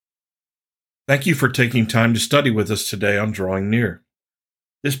Thank you for taking time to study with us today on Drawing Near.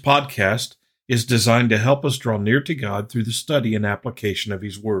 This podcast is designed to help us draw near to God through the study and application of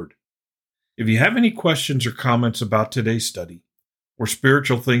His Word. If you have any questions or comments about today's study, or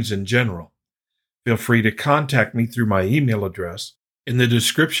spiritual things in general, feel free to contact me through my email address in the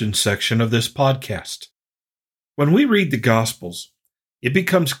description section of this podcast. When we read the Gospels, it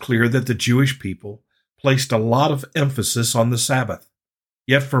becomes clear that the Jewish people placed a lot of emphasis on the Sabbath.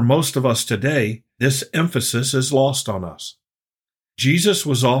 Yet for most of us today, this emphasis is lost on us. Jesus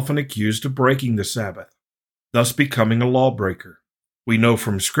was often accused of breaking the Sabbath, thus becoming a lawbreaker. We know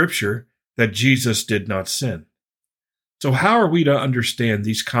from Scripture that Jesus did not sin. So how are we to understand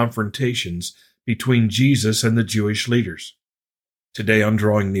these confrontations between Jesus and the Jewish leaders? Today on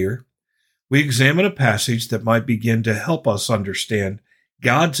Drawing Near, we examine a passage that might begin to help us understand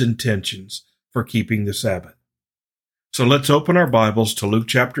God's intentions for keeping the Sabbath. So let's open our Bibles to Luke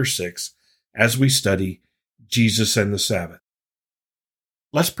chapter 6 as we study Jesus and the Sabbath.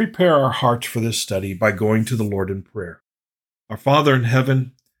 Let's prepare our hearts for this study by going to the Lord in prayer. Our Father in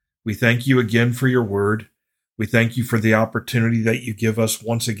heaven, we thank you again for your word. We thank you for the opportunity that you give us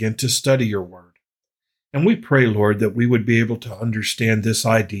once again to study your word. And we pray, Lord, that we would be able to understand this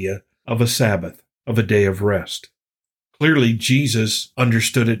idea of a Sabbath, of a day of rest. Clearly, Jesus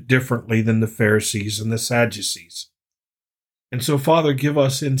understood it differently than the Pharisees and the Sadducees. And so, Father, give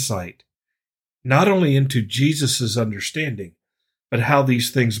us insight, not only into Jesus' understanding, but how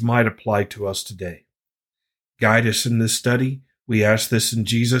these things might apply to us today. Guide us in this study. We ask this in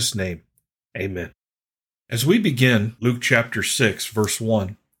Jesus' name. Amen. As we begin Luke chapter 6, verse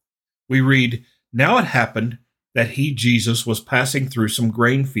 1, we read, "Now it happened that he, Jesus, was passing through some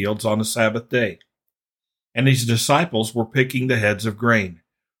grain fields on a Sabbath day, and his disciples were picking the heads of grain,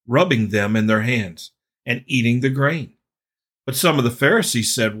 rubbing them in their hands, and eating the grain. But some of the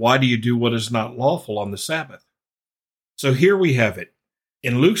Pharisees said, 'Why do you do what is not lawful on the Sabbath?'" So here we have it.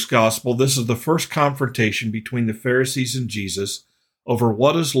 In Luke's gospel, this is the first confrontation between the Pharisees and Jesus over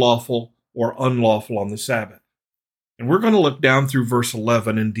what is lawful or unlawful on the Sabbath. And we're going to look down through verse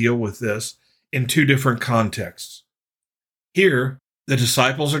 11 and deal with this in two different contexts. Here, the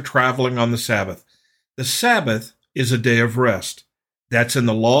disciples are traveling on the Sabbath. The Sabbath is a day of rest. That's in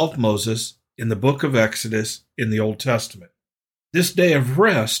the law of Moses, in the book of Exodus, in the Old Testament. This day of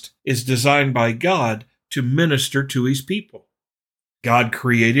rest is designed by God to minister to his people. God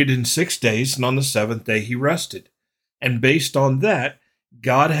created in 6 days, and on the seventh day he rested. And based on that,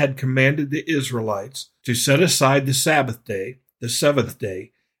 God had commanded the Israelites to set aside the Sabbath day, the seventh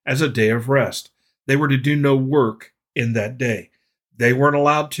day, as a day of rest. They were to do no work in that day. They weren't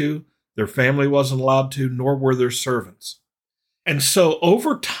allowed to, their family wasn't allowed to, nor were their servants. And so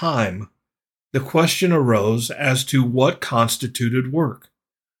over time, the question arose as to what constituted work.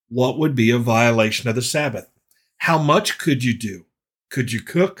 What would be a violation of the Sabbath? How much could you do? Could you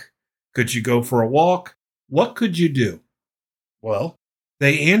cook? Could you go for a walk? What could you do? Well,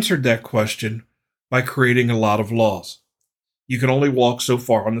 they answered that question by creating a lot of laws. You could only walk so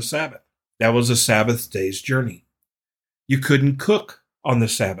far on the Sabbath. That was a Sabbath day's journey. You couldn't cook on the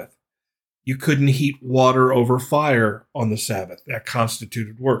Sabbath. You couldn't heat water over fire on the Sabbath. That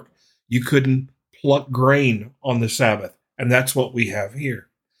constituted work. You couldn't pluck grain on the Sabbath, and that's what we have here.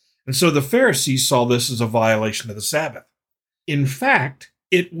 And so the Pharisees saw this as a violation of the Sabbath. In fact,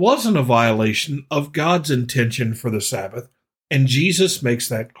 it wasn't a violation of God's intention for the Sabbath, and Jesus makes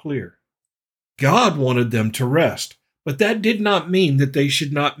that clear. God wanted them to rest, but that did not mean that they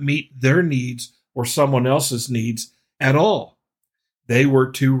should not meet their needs or someone else's needs at all. They were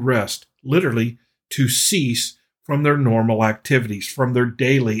to rest, literally to cease from their normal activities, from their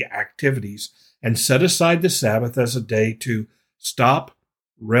daily activities, and set aside the Sabbath as a day to stop,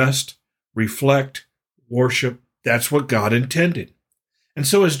 rest, reflect, worship. That's what God intended. And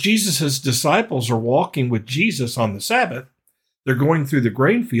so as Jesus' disciples are walking with Jesus on the Sabbath, they're going through the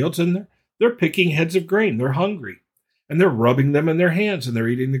grain fields and they're picking heads of grain. They're hungry and they're rubbing them in their hands and they're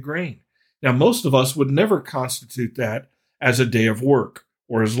eating the grain. Now, most of us would never constitute that as a day of work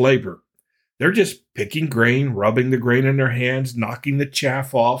or as labor. They're just picking grain, rubbing the grain in their hands, knocking the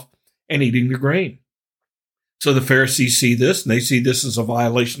chaff off, and eating the grain. So the Pharisees see this, and they see this as a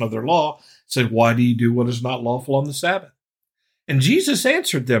violation of their law, said, "Why do you do what is not lawful on the Sabbath?" And Jesus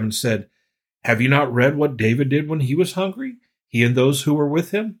answered them and said, "Have you not read what David did when he was hungry, he and those who were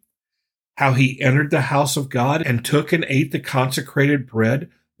with him? How he entered the house of God and took and ate the consecrated bread,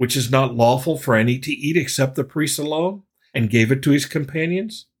 which is not lawful for any to eat except the priests alone, and gave it to his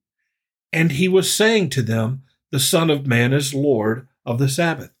companions? And he was saying to them, 'The Son of Man is Lord of the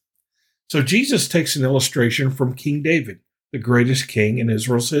Sabbath.'" So Jesus takes an illustration from King David, the greatest king in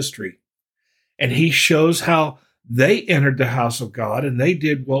Israel's history. And he shows how they entered the house of God and they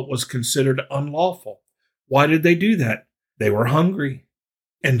did what was considered unlawful. Why did they do that? They were hungry.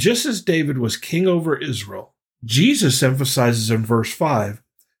 And just as David was king over Israel, Jesus emphasizes in verse 5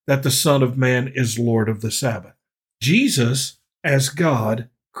 that the Son of Man is Lord of the Sabbath. Jesus, as God,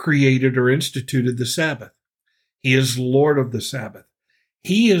 created or instituted the Sabbath. He is Lord of the Sabbath.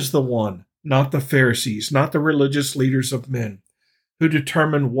 He is the one, not the Pharisees, not the religious leaders of men, who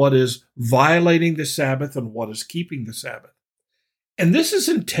determine what is violating the Sabbath and what is keeping the Sabbath. And this is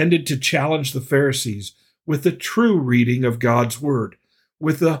intended to challenge the Pharisees with the true reading of God's word,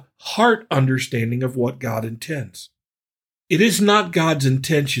 with the heart understanding of what God intends. It is not God's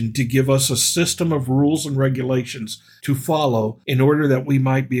intention to give us a system of rules and regulations to follow in order that we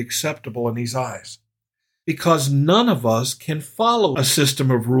might be acceptable in His eyes. Because none of us can follow a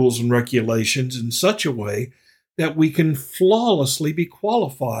system of rules and regulations in such a way that we can flawlessly be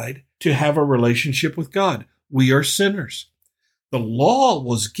qualified to have a relationship with God. We are sinners. The law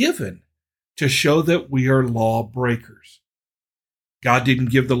was given to show that we are law breakers. God didn't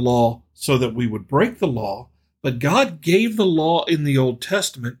give the law so that we would break the law, but God gave the law in the Old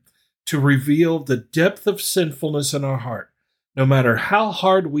Testament to reveal the depth of sinfulness in our heart. No matter how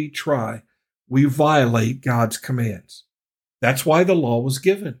hard we try, we violate God's commands. That's why the law was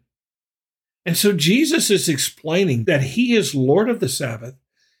given. And so Jesus is explaining that He is Lord of the Sabbath,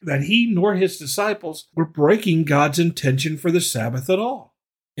 that He nor His disciples were breaking God's intention for the Sabbath at all.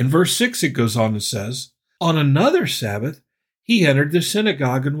 In verse 6 it goes on and says, on another Sabbath, He entered the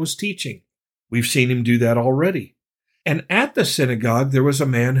synagogue and was teaching. We've seen Him do that already. And at the synagogue there was a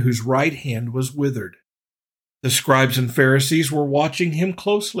man whose right hand was withered. The scribes and Pharisees were watching Him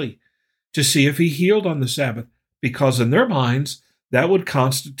closely to see if He healed on the Sabbath, because in their minds that would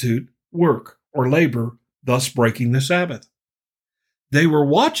constitute work or labor, thus breaking the Sabbath. They were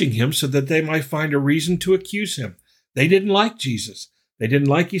watching Him so that they might find a reason to accuse Him. They didn't like Jesus. They didn't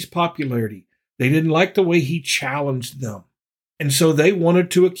like His popularity. They didn't like the way He challenged them. And so they wanted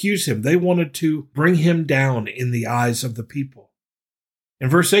to accuse Him. They wanted to bring Him down in the eyes of the people. In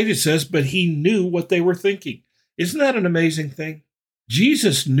verse 8 it says, but He knew what they were thinking. Isn't that an amazing thing?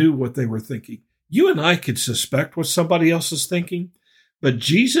 Jesus knew what they were thinking. You and I could suspect what somebody else is thinking, but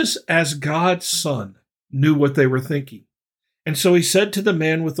Jesus, as God's Son, knew what they were thinking. And so He said to the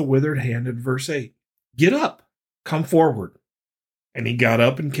man with the withered hand in verse 8, get up, come forward. And he got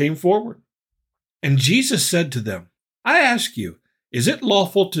up and came forward. And Jesus said to them, I ask you, is it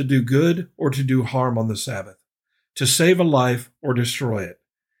lawful to do good or to do harm on the Sabbath, to save a life or destroy it?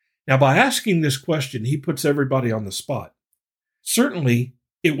 Now, by asking this question, He puts everybody on the spot. Certainly,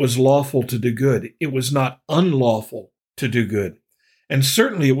 it was lawful to do good. It was not unlawful to do good. And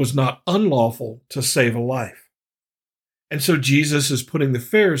certainly, it was not unlawful to save a life. And so Jesus is putting the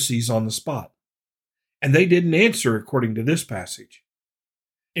Pharisees on the spot. And they didn't answer according to this passage.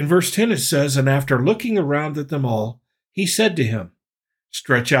 In verse 10 it says, and after looking around at them all, He said to him,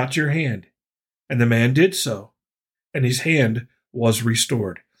 stretch out your hand. And the man did so, and his hand was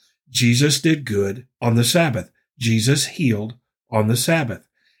restored. Jesus did good on the Sabbath. Jesus healed on the Sabbath.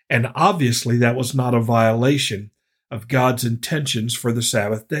 And obviously that was not a violation of God's intentions for the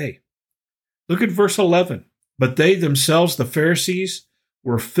Sabbath day. Look at verse 11. But they themselves, the Pharisees,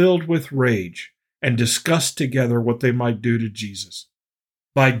 were filled with rage and discussed together what they might do to Jesus.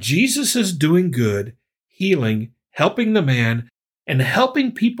 By Jesus' doing good, healing, helping the man, and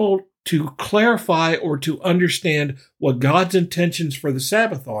helping people to clarify or to understand what God's intentions for the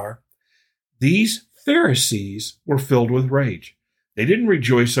Sabbath are, these Pharisees were filled with rage. They didn't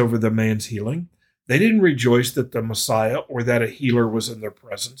rejoice over the man's healing. They didn't rejoice that the Messiah or that a healer was in their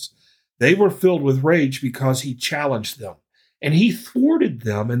presence. They were filled with rage because He challenged them, and He thwarted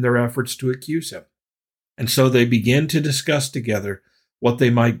them in their efforts to accuse Him. And so they began to discuss together what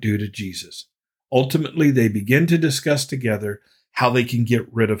they might do to Jesus. Ultimately, they begin to discuss together how they can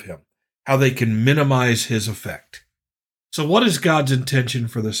get rid of Him, how they can minimize His effect. So what is God's intention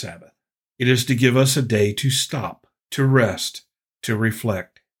for the Sabbath? It is to give us a day to stop, to rest, to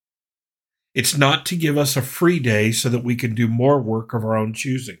reflect. It's not to give us a free day so that we can do more work of our own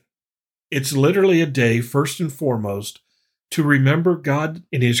choosing. It's literally a day, first and foremost, to remember God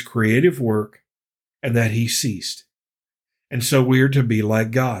in His creative work and that He ceased. And so we are to be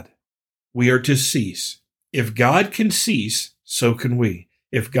like God. We are to cease. If God can cease, so can we.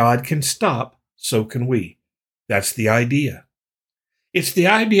 If God can stop, so can we. That's the idea. It's the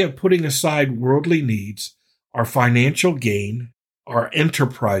idea of putting aside worldly needs, our financial gain, our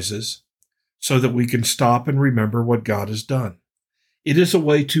enterprises, so that we can stop and remember what God has done. It is a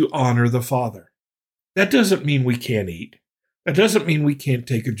way to honor the Father. That doesn't mean we can't eat. That doesn't mean we can't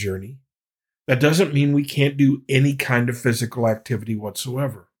take a journey. That doesn't mean we can't do any kind of physical activity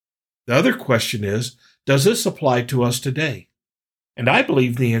whatsoever. The other question is, does this apply to us today? And I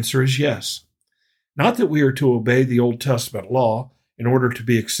believe the answer is yes. Not that we are to obey the Old Testament law in order to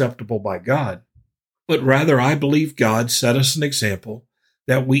be acceptable by God, but rather I believe God set us an example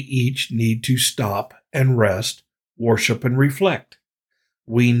that we each need to stop and rest, worship, and reflect.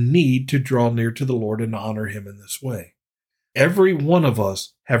 We need to draw near to the Lord and honor Him in this way. Every one of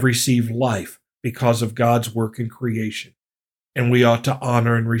us have received life because of God's work in creation, and we ought to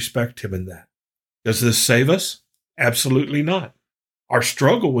honor and respect Him in that. Does this save us? Absolutely not. Our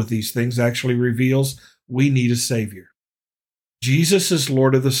struggle with these things actually reveals we need a Savior. Jesus is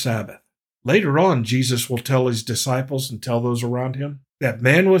Lord of the Sabbath. Later on, Jesus will tell His disciples and tell those around Him that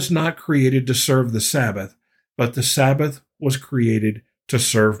man was not created to serve the Sabbath, but the Sabbath was created to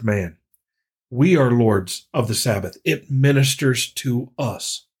serve man. We are lords of the Sabbath. It ministers to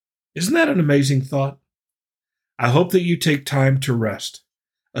us. Isn't that an amazing thought? I hope that you take time to rest,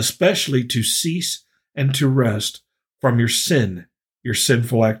 especially to cease and to rest from your sin, your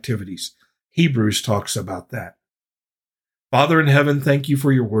sinful activities. Hebrews talks about that. Father in heaven, thank you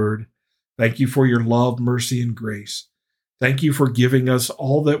for your word. Thank you for your love, mercy, and grace. Thank you for giving us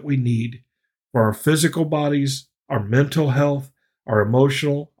all that we need for our physical bodies, our mental health, our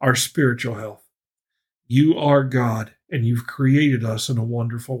emotional, our spiritual health. You are God, and you've created us in a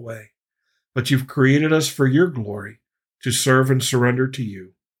wonderful way. But you've created us for your glory, to serve and surrender to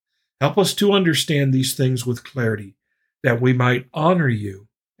you. Help us to understand these things with clarity, that we might honor you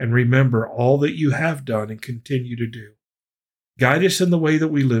and remember all that you have done and continue to do. Guide us in the way that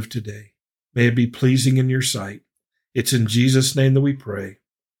we live today. May it be pleasing in your sight. It's in Jesus' name that we pray.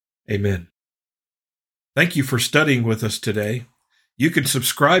 Amen. Thank you for studying with us today. You can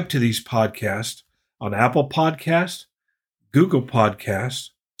subscribe to these podcasts on Apple Podcasts, Google Podcasts,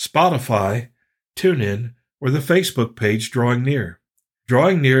 Spotify, TuneIn, or the Facebook page Drawing Near.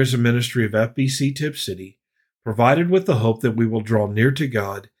 Drawing Near is a ministry of FBC Tipp City, provided with the hope that we will draw near to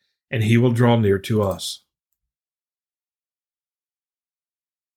God and He will draw near to us.